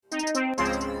This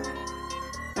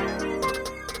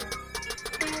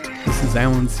is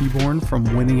Alan Seaborn from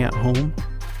Winning at Home.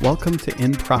 Welcome to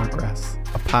In Progress,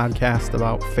 a podcast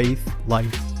about faith,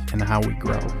 life, and how we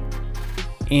grow.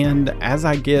 And as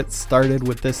I get started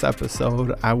with this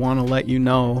episode, I want to let you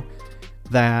know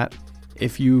that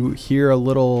if you hear a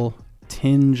little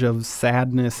tinge of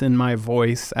sadness in my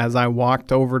voice as I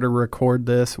walked over to record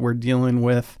this, we're dealing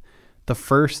with the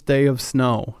first day of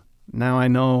snow. Now I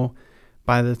know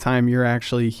by the time you're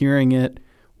actually hearing it,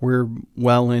 we're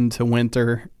well into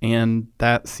winter, and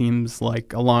that seems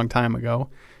like a long time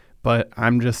ago, but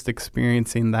I'm just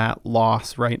experiencing that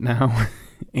loss right now.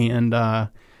 And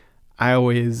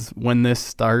when this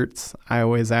starts, I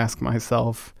always ask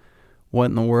myself, what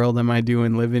in the world am I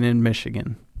doing living in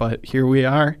Michigan? But here we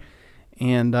are,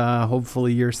 and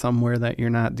hopefully you're somewhere that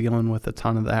you're not dealing with a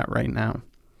ton of that right now.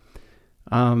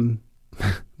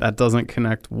 That doesn't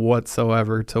connect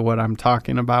whatsoever to what I'm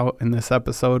talking about in this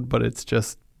episode, but it's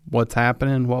just what's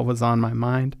happening, what was on my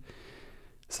mind.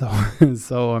 So I'm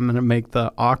going to make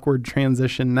the awkward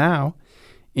transition now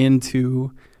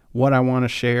into what I want to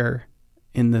share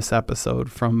in this episode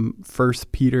from 1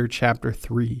 Peter chapter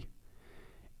 3.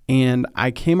 And I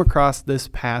came across this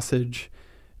passage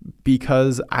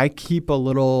because I keep a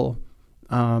little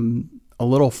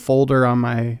folder on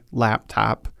my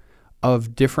laptop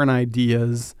of different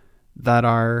ideas that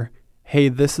are, hey,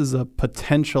 this is a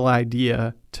potential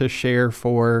idea to share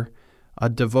for a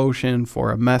devotion,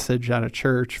 for a message at a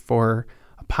church, for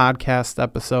a podcast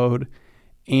episode.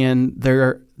 And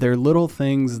they're little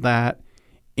things that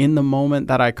in the moment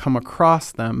that I come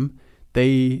across them,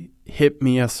 they hit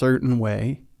me a certain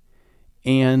way.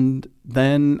 And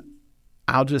then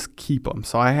I'll just keep them.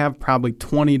 So I have probably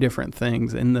 20 different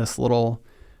things in this little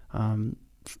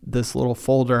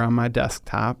folder on my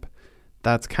desktop.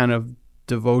 That's kind of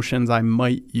devotions I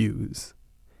might use.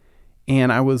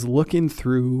 And I was looking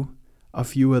through a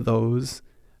few of those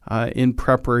in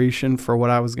preparation for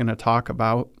what I was going to talk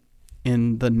about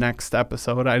in the next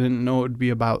episode. I didn't know it would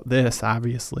be about this,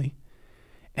 obviously.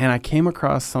 And I came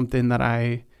across something that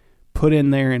I put in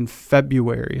there in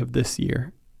February of this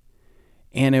year.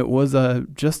 And it was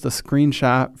just a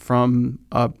screenshot from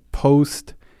a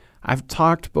post. I've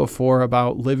talked before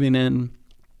about living in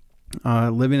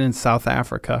South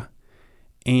Africa.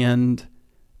 And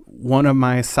one of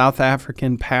my South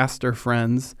African pastor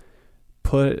friends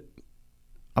put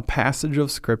a passage of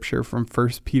scripture from 1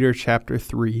 Peter chapter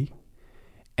 3,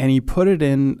 and he put it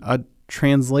in a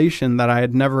translation that I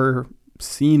had never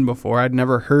seen before, I'd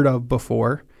never heard of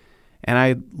before, and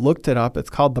I looked it up.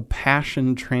 It's called the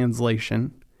Passion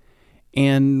Translation,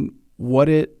 and what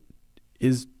it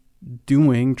is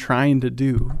trying to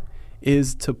do,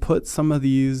 is to put some of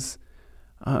these,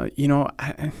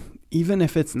 even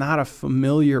if it's not a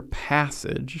familiar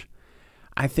passage,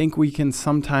 I think we can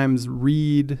sometimes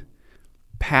read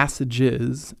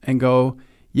passages and go,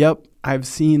 yep, I've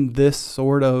seen this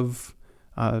sort of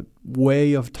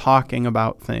way of talking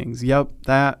about things. Yep,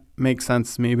 that makes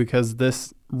sense to me because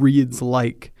this reads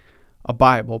like a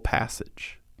Bible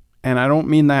passage. And I don't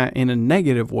mean that in a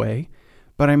negative way,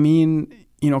 but I mean,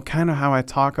 kind of how I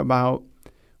talk about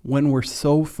when we're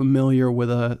so familiar with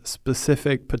a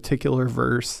specific particular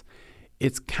verse,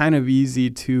 it's kind of easy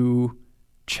to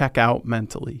check out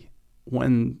mentally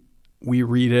when we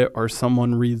read it or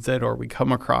someone reads it or we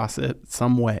come across it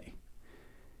some way.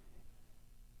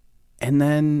 And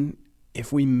then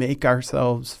if we make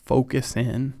ourselves focus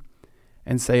in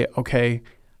and say, okay,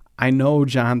 I know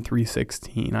John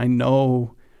 3:16, I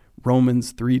know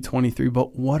Romans 3:23,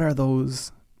 but what are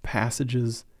those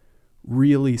passages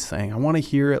really saying? I want to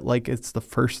hear it like it's the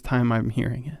first time I'm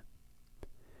hearing it.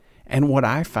 And what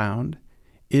I found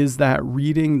is that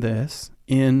reading this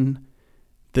in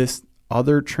this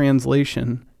other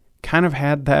translation kind of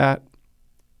had that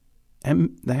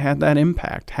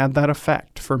impact, had that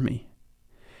effect for me.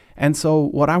 And so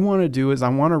what I want to do is I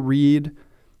want to read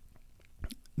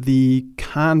the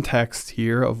context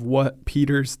here of what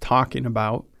Peter's talking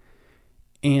about.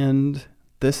 And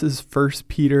this is 1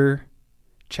 Peter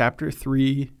chapter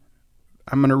 3.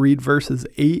 I'm going to read verses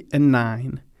 8 and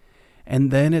 9.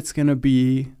 And then it's going to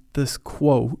be this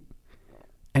quote.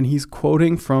 And he's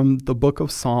quoting from the book of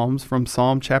Psalms, from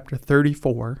Psalm chapter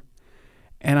 34.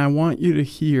 And I want you to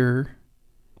hear,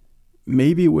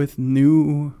 maybe with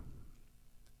new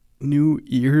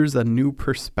ears, a new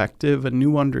perspective, a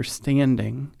new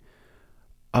understanding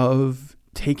of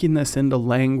taking this into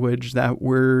language that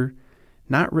we're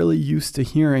not really used to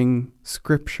hearing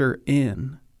scripture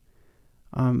in.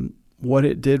 What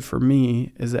it did for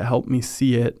me is it helped me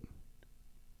see it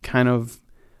kind of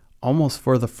almost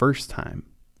for the first time.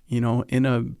 in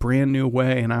a brand new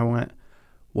way. And I went,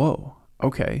 whoa,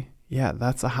 okay, yeah,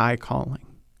 that's a high calling.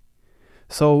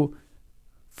 So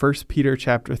 1 Peter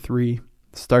chapter 3,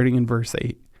 starting in verse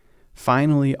 8,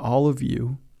 finally, all of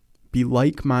you, be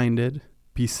like-minded,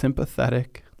 be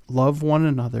sympathetic, love one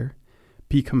another,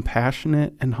 be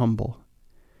compassionate and humble.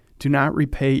 Do not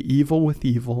repay evil with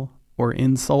evil or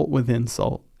insult with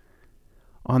insult.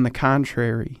 On the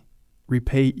contrary,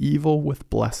 repay evil with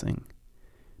blessing,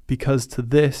 because to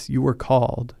this you were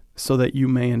called, so that you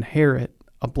may inherit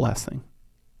a blessing.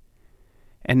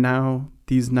 And now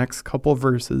these next couple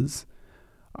verses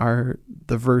are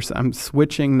the verse. I'm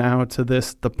switching now to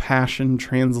the Passion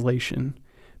Translation,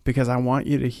 because I want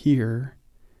you to hear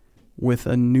with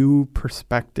a new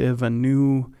perspective, a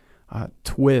new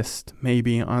twist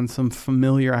maybe on some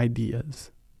familiar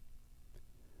ideas.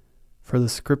 For the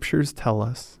scriptures tell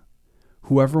us,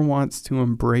 whoever wants to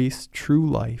embrace true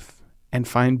life and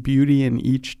find beauty in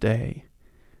each day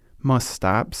must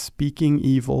stop speaking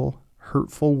evil,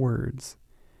 hurtful words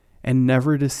and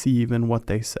never deceive in what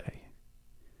they say.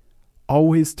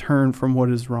 Always turn from what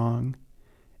is wrong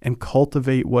and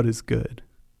cultivate what is good.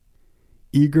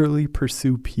 Eagerly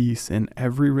pursue peace in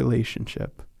every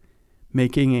relationship,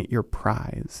 making it your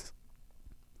prize.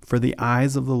 For the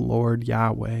eyes of the Lord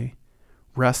Yahweh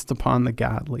rest upon the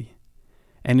godly,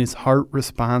 and his heart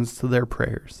responds to their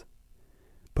prayers,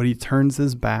 but he turns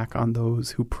his back on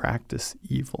those who practice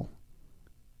evil.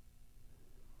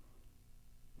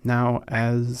 Now,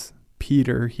 as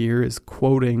Peter here is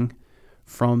quoting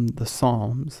from the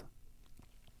Psalms,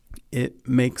 it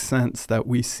makes sense that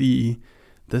we see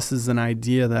this is an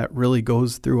idea that really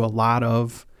goes through a lot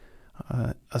of,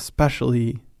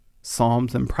 especially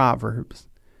Psalms and Proverbs,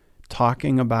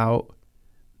 talking about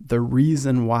the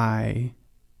reason why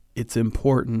it's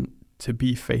important to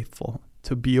be faithful,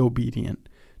 to be obedient,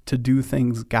 to do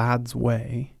things God's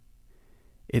way.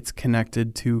 It's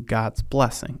connected to God's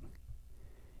blessing.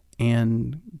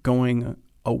 And going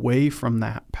away from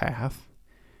that path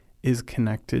is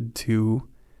connected to,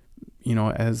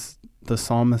 as the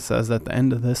psalmist says at the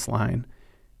end of this line,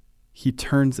 he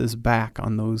turns his back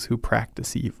on those who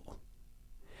practice evil.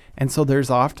 And so there's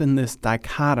often this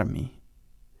dichotomy.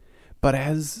 But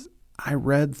as I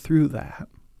read through that,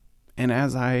 and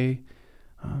as I,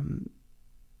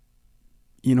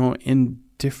 in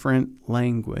different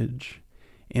language,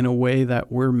 in a way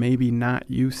that we're maybe not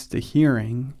used to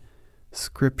hearing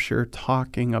Scripture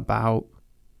talking about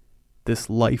this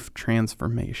life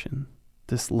transformation,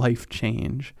 this life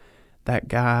change that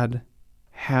God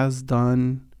has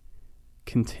done,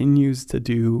 continues to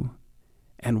do,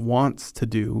 and wants to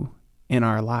do in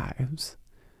our lives,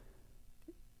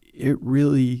 it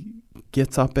really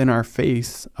gets up in our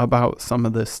face about some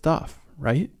of this stuff,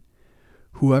 right?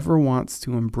 Whoever wants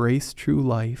to embrace true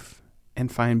life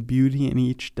and find beauty in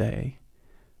each day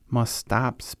must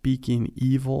stop speaking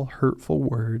evil, hurtful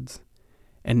words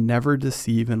and never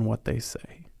deceive in what they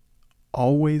say.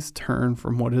 Always turn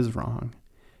from what is wrong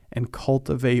and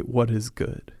cultivate what is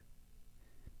good.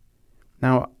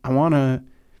 Now, I want to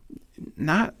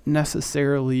not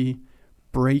necessarily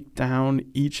break down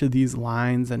each of these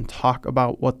lines and talk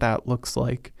about what that looks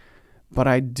like, but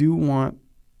I do want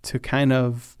to kind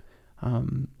of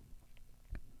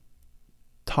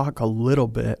talk a little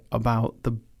bit about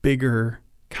the bigger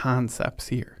concepts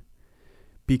here,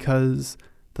 because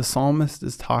the psalmist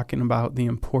is talking about the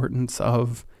importance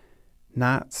of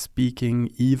not speaking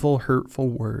evil, hurtful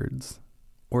words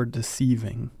or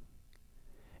deceiving.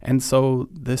 And so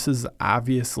this is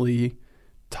obviously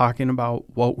talking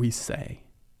about what we say.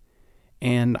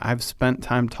 And I've spent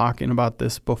time talking about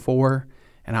this before,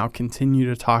 and I'll continue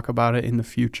to talk about it in the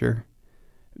future,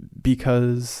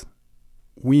 because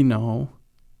we know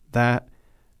that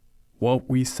what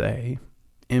we say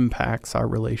impacts our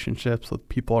relationships with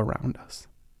people around us.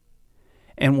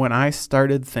 And when I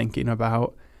started thinking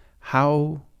about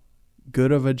how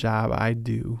good of a job I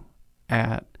do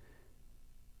at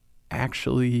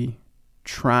actually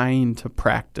trying to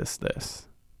practice this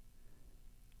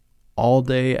all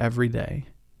day, every day,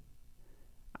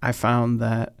 I found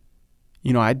that,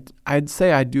 I'd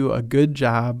say I do a good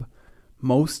job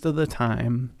most of the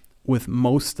time with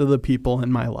most of the people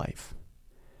in my life,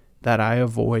 that I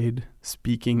avoid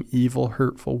speaking evil,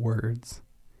 hurtful words,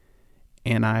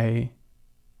 and I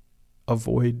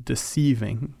avoid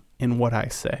deceiving in what I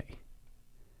say.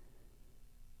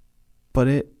 But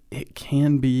it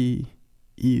can be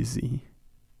easy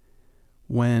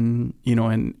when,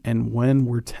 and when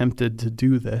we're tempted to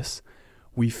do this,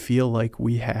 we feel like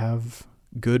we have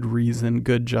good reason,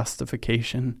 good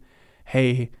justification.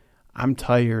 Hey, I'm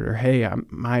tired, or hey,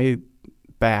 my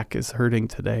back is hurting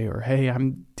today, or hey,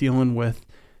 I'm dealing with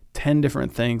 10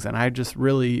 different things, and I just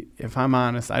really, if I'm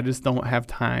honest, I just don't have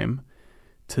time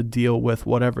to deal with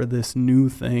whatever this new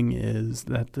thing is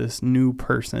that this new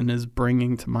person is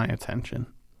bringing to my attention.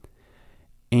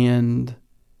 And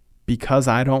because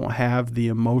I don't have the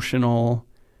emotional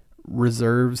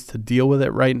reserves to deal with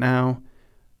it right now,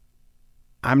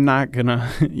 I'm not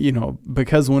gonna,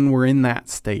 because when we're in that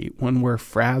state, when we're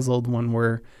frazzled, when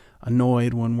we're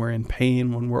annoyed, when we're in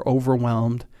pain, when we're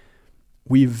overwhelmed,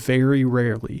 we very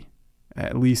rarely,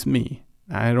 at least me,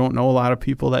 I don't know a lot of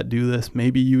people that do this,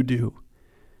 maybe you do,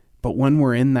 but when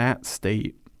we're in that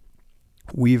state,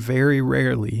 we very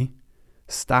rarely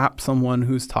stop someone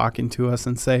who's talking to us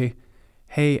and say,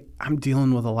 hey, I'm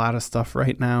dealing with a lot of stuff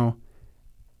right now.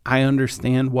 I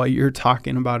understand what you're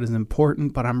talking about is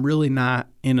important, but I'm really not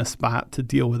in a spot to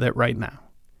deal with it right now.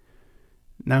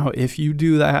 Now, if you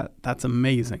do that, that's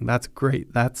amazing. That's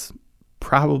great. That's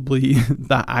probably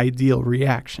the ideal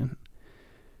reaction.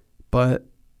 But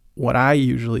what I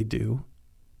usually do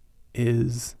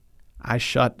is I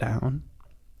shut down,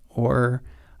 or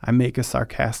I make a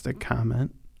sarcastic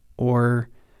comment, or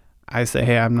I say,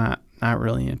 hey, I'm not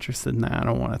really interested in that. I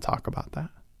don't want to talk about that.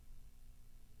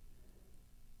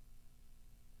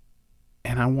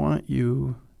 And I want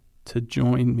you to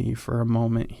join me for a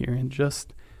moment here in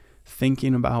just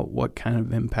thinking about what kind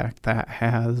of impact that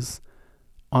has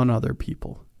on other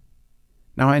people.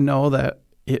 Now, I know that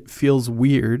it feels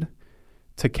weird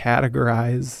to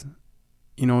categorize,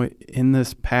 in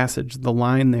this passage, the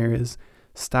line there is,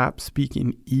 stop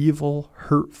speaking evil,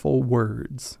 hurtful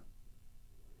words.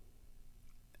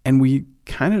 And we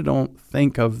kind of don't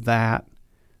think of that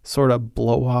sort of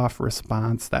blow-off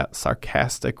response, that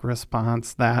sarcastic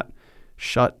response, that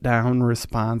shut-down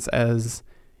response as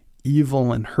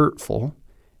evil and hurtful.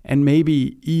 And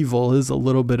maybe evil is a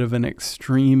little bit of an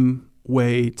extreme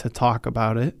way to talk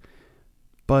about it,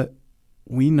 but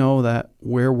we know that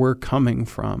where we're coming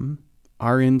from,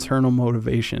 our internal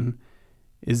motivation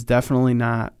is definitely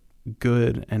not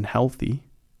good and healthy.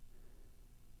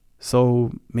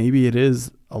 So maybe it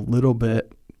is a little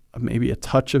bit, maybe a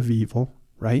touch of evil,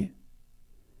 right?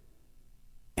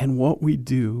 And what we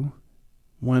do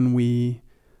when we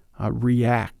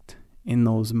react in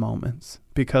those moments,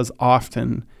 because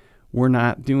often we're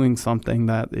not doing something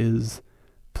that is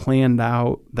planned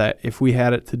out, that if we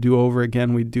had it to do over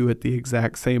again, we'd do it the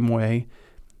exact same way.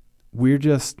 We're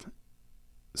just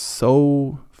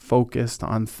so focused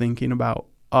on thinking about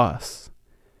us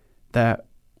that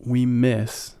we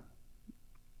miss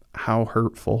how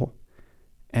hurtful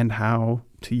and how,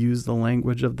 to use the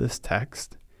language of this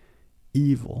text,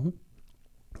 evil,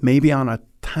 maybe on a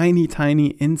tiny,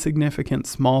 tiny, insignificant,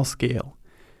 small scale.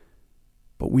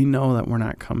 But we know that we're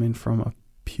not coming from a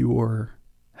pure,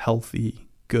 healthy,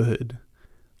 good,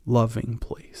 loving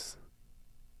place.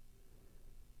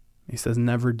 He says,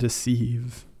 never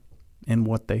deceive in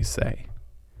what they say,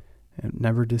 and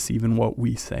never deceive in what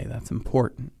we say. That's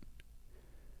important.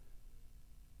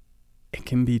 It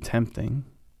can be tempting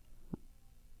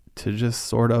to just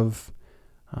sort of,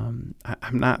 I'm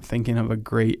not thinking of a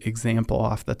great example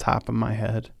off the top of my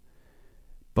head,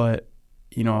 but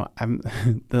I'm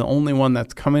the only one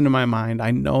that's coming to my mind.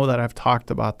 I know that I've talked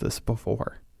about this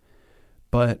before,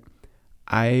 but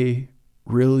I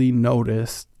really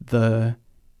noticed the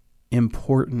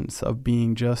importance of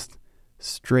being just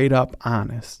straight up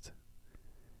honest.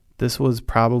 This was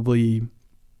probably,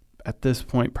 at this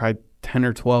point, probably 10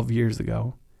 or 12 years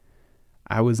ago.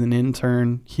 I was an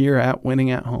intern here at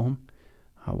Winning at Home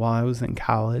while I was in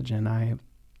college, and I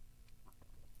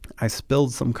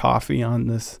spilled some coffee on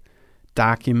this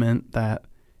document that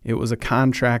it was a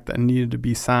contract that needed to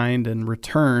be signed and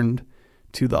returned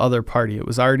to the other party. It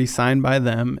was already signed by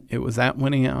them. It was at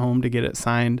Winning at Home to get it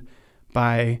signed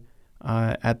by,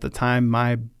 at the time,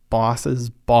 my boss's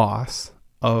boss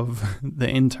of the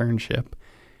internship,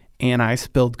 and I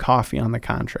spilled coffee on the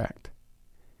contract.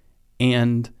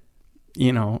 And,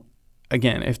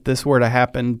 again, if this were to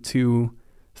happen to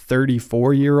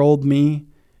 34-year-old me,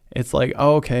 it's like,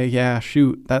 oh, okay, yeah,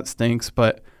 shoot, that stinks,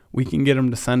 but we can get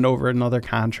them to send over another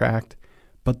contract.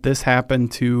 But this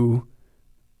happened to,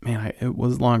 it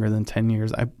was longer than 10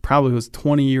 years. I probably was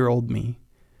 20-year-old me,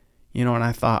 and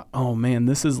I thought, oh man,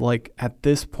 this is like, at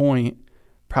this point,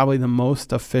 probably the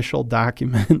most official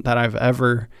document that I've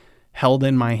ever held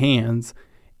in my hands,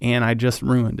 and I just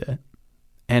ruined it.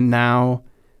 And now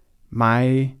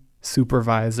my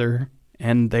supervisor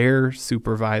and their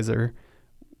supervisor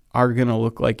are going to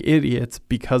look like idiots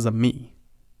because of me.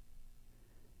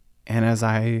 And as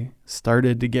I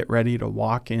started to get ready to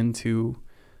walk into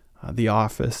the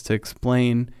office to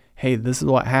explain, hey, this is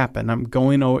what happened. I'm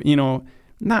going over,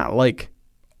 not like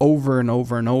over and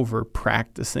over and over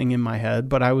practicing in my head,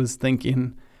 but I was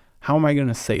thinking, how am I going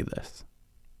to say this?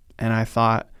 And I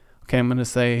thought, okay, I'm going to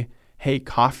say, hey,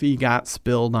 coffee got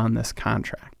spilled on this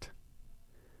contract,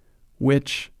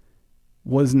 which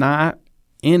was not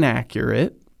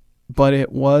inaccurate, but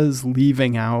it was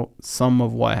leaving out some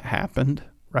of what happened,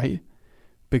 right?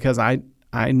 Because I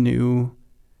knew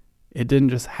it didn't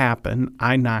just happen.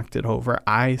 I knocked it over.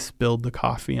 I spilled the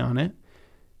coffee on it.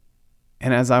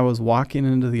 And as I was walking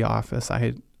into the office,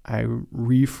 I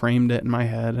reframed it in my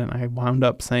head, and I wound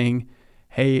up saying,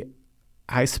 hey,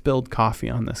 I spilled coffee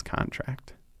on this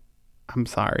contract. I'm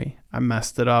sorry. I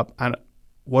messed it up.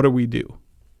 What do we do?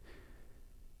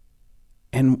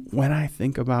 And when I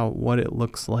think about what it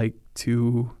looks like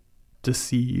to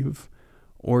deceive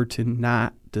or to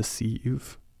not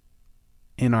deceive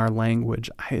in our language,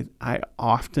 I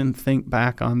often think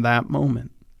back on that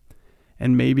moment.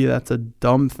 And maybe that's a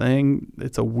dumb thing.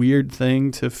 It's a weird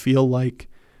thing to feel like,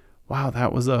 wow,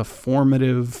 that was a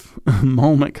formative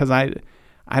moment, because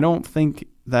I don't think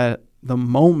that the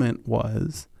moment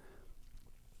was,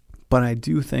 but I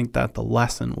do think that the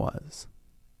lesson was.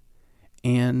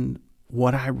 And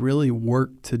what I really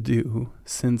worked to do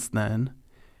since then,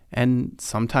 and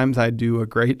sometimes I do a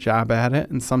great job at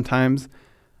it, and sometimes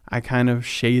I kind of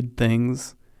shade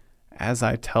things as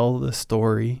I tell the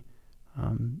story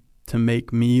to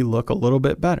make me look a little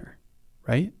bit better,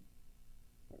 right?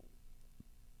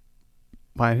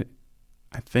 I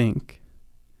think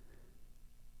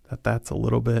that that's a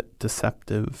little bit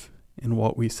deceptive in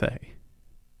what we say.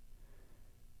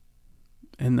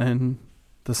 And then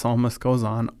the psalmist goes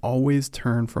on, always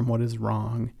turn from what is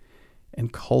wrong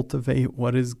and cultivate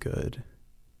what is good.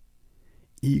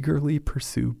 Eagerly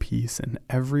pursue peace in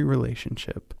every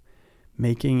relationship,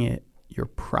 making it your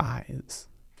prize.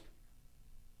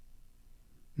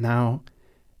 Now,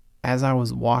 as I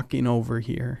was walking over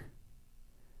here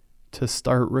to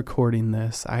start recording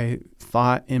this, I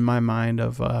thought in my mind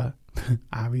of,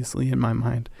 obviously in my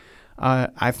mind,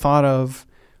 I thought of,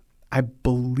 I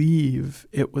believe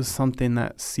it was something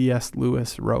that C.S.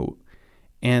 Lewis wrote.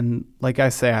 And like I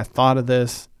say, I thought of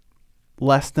this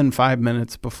less than 5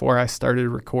 minutes before I started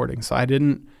recording. So I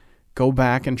didn't go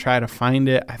back and try to find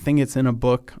it. I think it's in a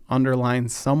book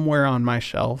underlined somewhere on my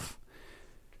shelf.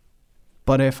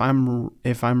 But if I'm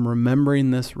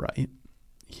remembering this right,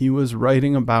 he was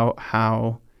writing about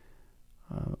how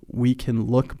we can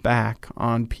look back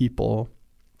on people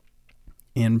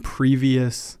in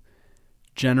previous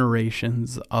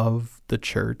generations of the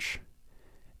church,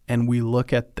 and we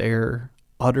look at their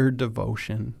utter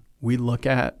devotion. We look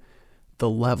at the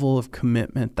level of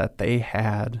commitment that they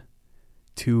had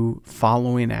to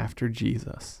following after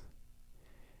Jesus.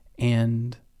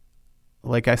 And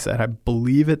like I said, I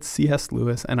believe it's C.S.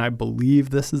 Lewis, and I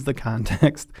believe this is the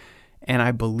context, and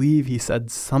I believe he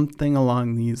said something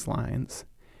along these lines.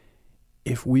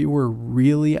 If we were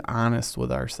really honest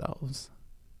with ourselves,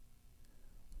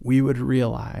 we would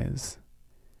realize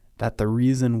that the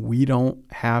reason we don't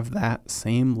have that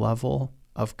same level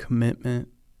of commitment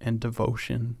and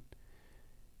devotion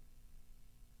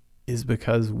is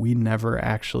because we never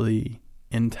actually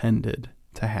intended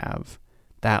to have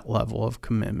that level of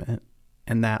commitment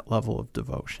and that level of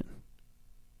devotion.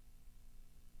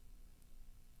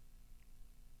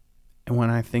 And when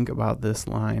I think about this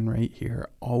line right here,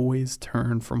 always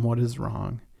turn from what is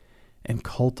wrong and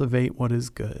cultivate what is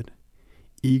good.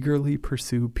 Eagerly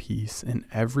pursue peace in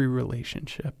every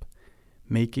relationship,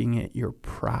 making it your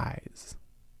prize.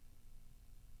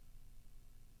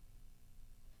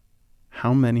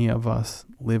 How many of us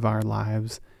live our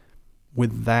lives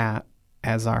with that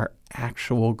as our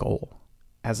actual goal,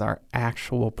 as our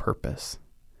actual purpose?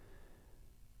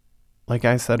 Like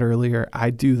I said earlier, I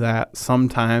do that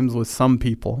sometimes with some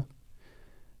people,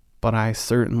 but I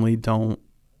certainly don't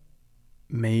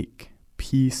make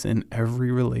peace in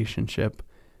every relationship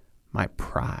my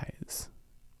prize.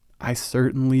 I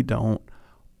certainly don't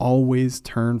always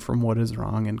turn from what is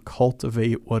wrong and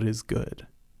cultivate what is good.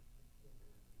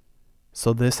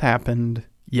 So this happened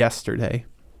yesterday,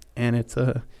 and it's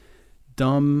a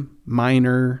dumb,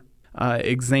 minor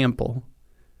example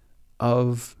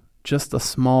of just a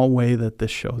small way that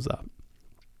this shows up.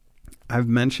 I've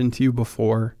mentioned to you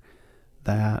before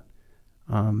that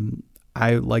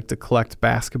I like to collect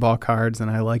basketball cards, and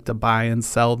I like to buy and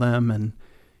sell them. And,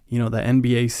 the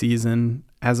NBA season,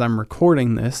 as I'm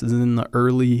recording this, is in the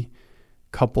early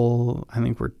couple, I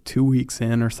think we're 2 weeks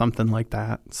in or something like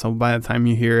that. So by the time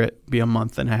you hear it, be a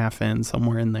month and a half in,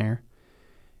 somewhere in there.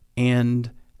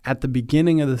 And at the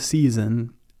beginning of the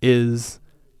season is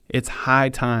it's high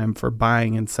time for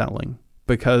buying and selling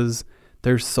because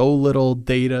there's so little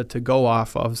data to go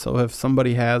off of. So if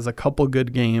somebody has a couple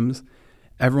good games,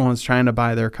 everyone's trying to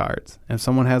buy their cards. If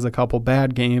someone has a couple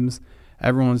bad games,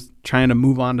 everyone's trying to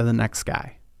move on to the next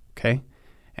guy. Okay.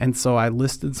 And so I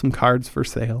listed some cards for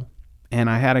sale, and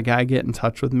I had a guy get in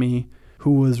touch with me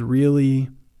who was really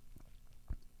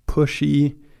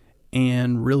pushy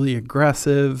and really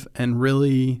aggressive and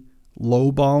really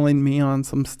lowballing me on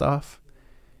some stuff.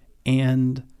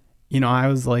 And, I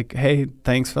was like, hey,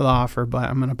 thanks for the offer, but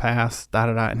I'm going to pass,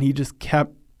 And he just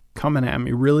kept coming at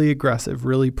me, really aggressive,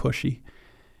 really pushy.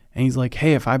 And he's like,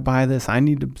 hey, if I buy this, I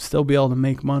need to still be able to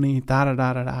make money,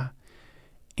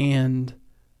 And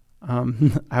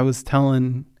I was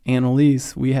telling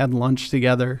Annalise, we had lunch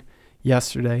together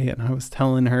yesterday, and I was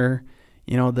telling her,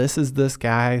 this is this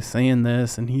guy saying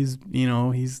this, and he's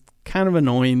kind of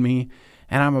annoying me.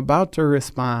 And I'm about to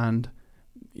respond,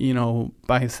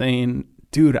 by saying,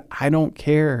 dude, I don't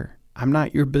care. I'm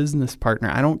not your business partner.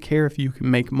 I don't care if you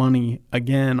can make money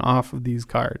again off of these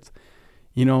cards,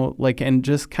 and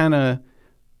just kind of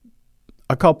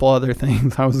a couple other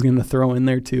things I was going to throw in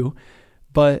there too.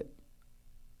 But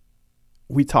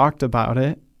we talked about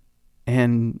it,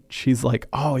 and she's like,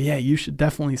 oh yeah, you should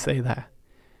definitely say that.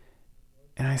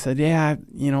 And I said, yeah,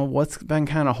 what's been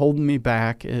kind of holding me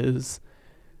back is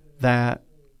that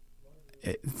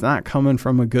it's not coming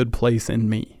from a good place in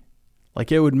me. Like,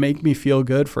 it would make me feel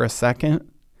good for a second,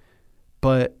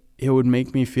 but it would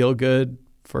make me feel good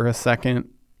for a second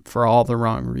for all the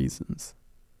wrong reasons.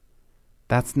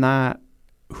 That's not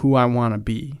who I want to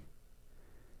be.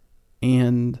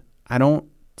 And I don't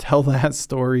tell that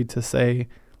story to say,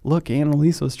 look,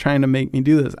 Annalise was trying to make me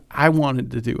do this. I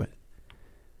wanted to do it.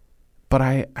 But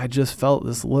I just felt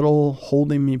this little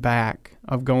holding me back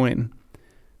of going,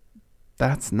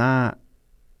 that's not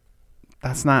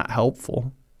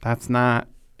helpful. That's not,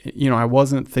 I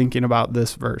wasn't thinking about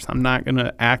this verse. I'm not going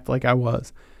to act like I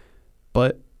was.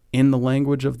 But in the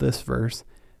language of this verse,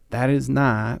 that is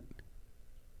not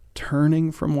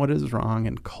turning from what is wrong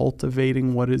and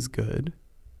cultivating what is good.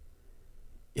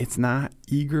 It's not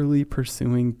eagerly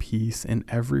pursuing peace in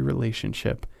every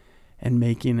relationship and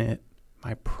making it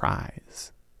my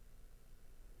prize.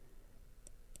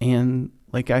 And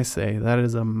like I say, that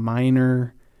is a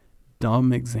minor,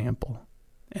 dumb example.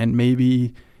 And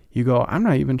maybe you go, I'm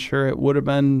not even sure it would have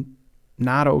been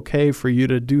not okay for you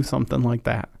to do something like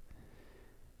that.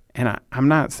 And I'm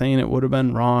not saying it would have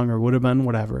been wrong or would have been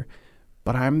whatever,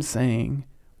 but I'm saying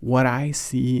what I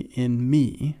see in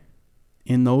me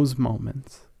in those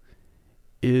moments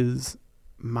is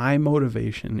my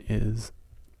motivation is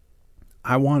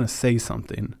I want to say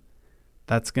something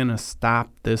that's going to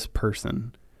stop this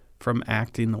person from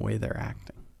acting the way they're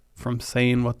acting, from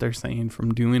saying what they're saying,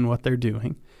 from doing what they're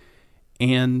doing.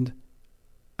 And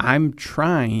I'm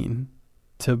trying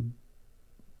to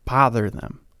bother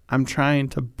them. I'm trying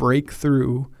to break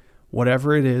through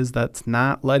whatever it is that's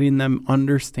not letting them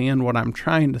understand what I'm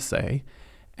trying to say.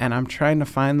 And I'm trying to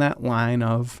find that line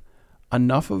of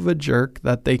enough of a jerk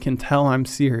that they can tell I'm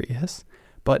serious,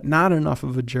 but not enough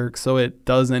of a jerk so it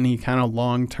does any kind of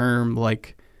long-term,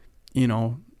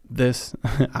 this,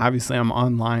 obviously I'm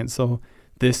online, so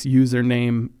this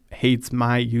username hates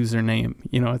my username,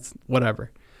 it's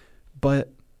whatever.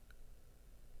 But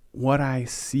what I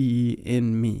see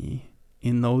in me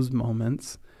in those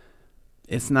moments,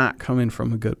 it's not coming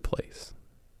from a good place.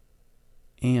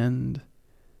 And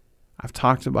I've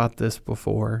talked about this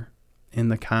before in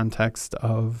the context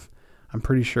of, I'm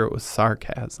pretty sure it was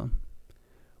sarcasm,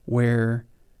 where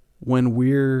when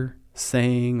we're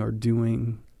saying or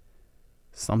doing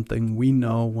something, we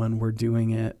know when we're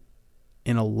doing it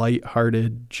in a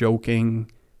lighthearted,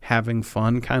 joking, having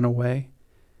fun kind of way.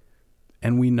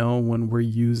 And we know when we're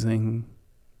using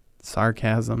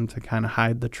sarcasm to kind of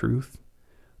hide the truth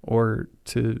or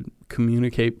to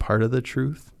communicate part of the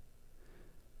truth.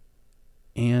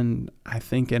 And I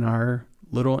think in our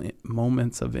little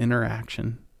moments of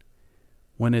interaction,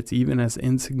 when it's even as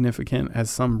insignificant as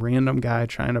some random guy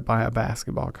trying to buy a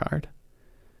basketball card,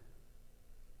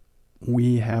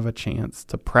 we have a chance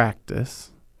to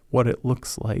practice what it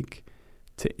looks like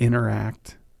to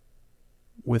interact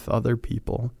with other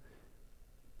people,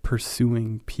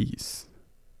 pursuing peace,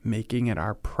 making it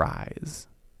our prize.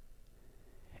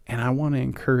 And I want to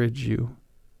encourage you,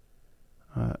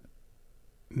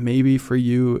 maybe for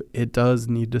you, it does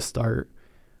need to start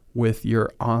with your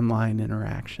online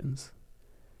interactions.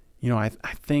 I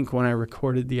think when I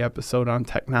recorded the episode on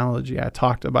technology, I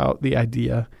talked about the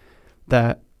idea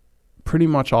that pretty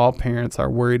much all parents are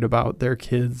worried about their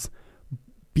kids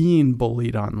being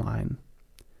bullied online,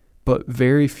 but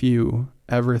very few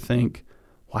ever think,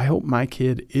 well, I hope my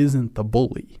kid isn't the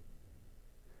bully.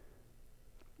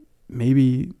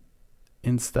 Maybe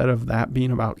instead of that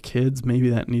being about kids, maybe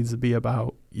that needs to be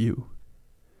about you.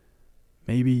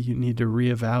 Maybe you need to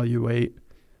reevaluate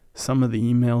some of the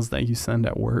emails that you send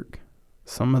at work,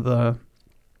 some of the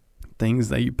things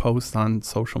that you post on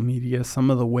social media, some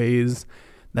of the ways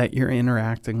that you're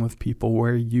interacting with people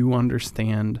where you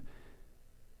understand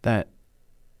that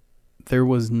there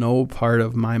was no part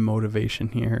of my motivation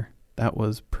here that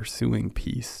was pursuing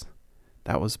peace,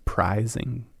 that was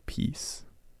prizing peace.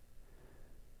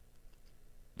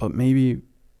 But maybe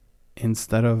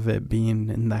instead of it being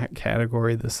in that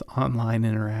category, this online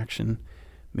interaction,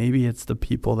 maybe it's the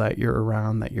people that you're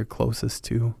around, that you're closest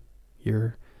to,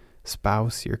 your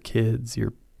spouse, your kids,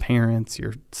 your parents,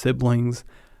 your siblings.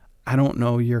 I don't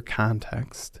know your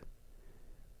context,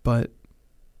 but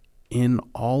in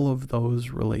all of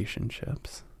those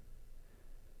relationships,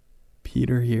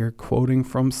 Peter here, quoting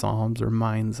from Psalms,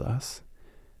 reminds us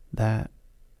that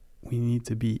we need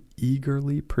to be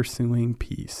eagerly pursuing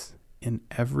peace in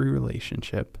every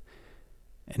relationship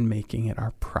and making it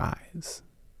our prize.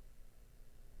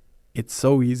 It's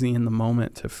so easy in the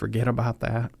moment to forget about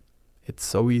that. It's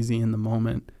so easy in the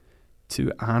moment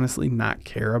to honestly not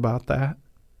care about that.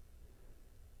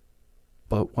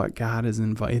 But what God is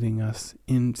inviting us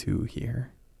into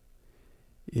here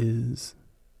is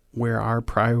where our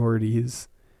priorities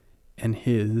and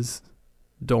His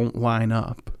don't line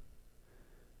up.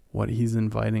 What He's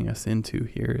inviting us into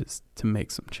here is to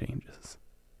make some changes.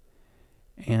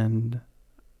 And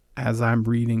as I'm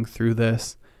reading through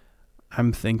this,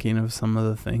 I'm thinking of some of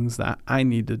the things that I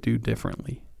need to do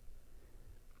differently.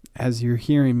 As you're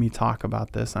hearing me talk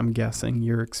about this, I'm guessing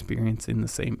you're experiencing the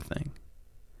same thing.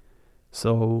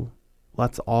 So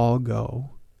let's all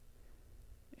go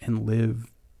and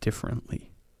live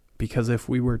differently. Because if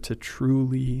we were to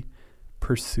truly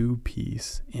pursue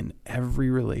peace in every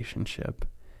relationship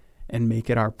and make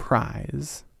it our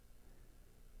prize,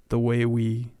 the way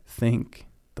we think,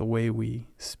 the way we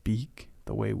speak,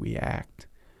 the way we act,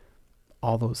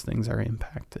 all those things are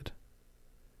impacted.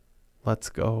 Let's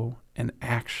go and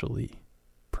actually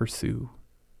pursue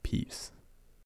peace.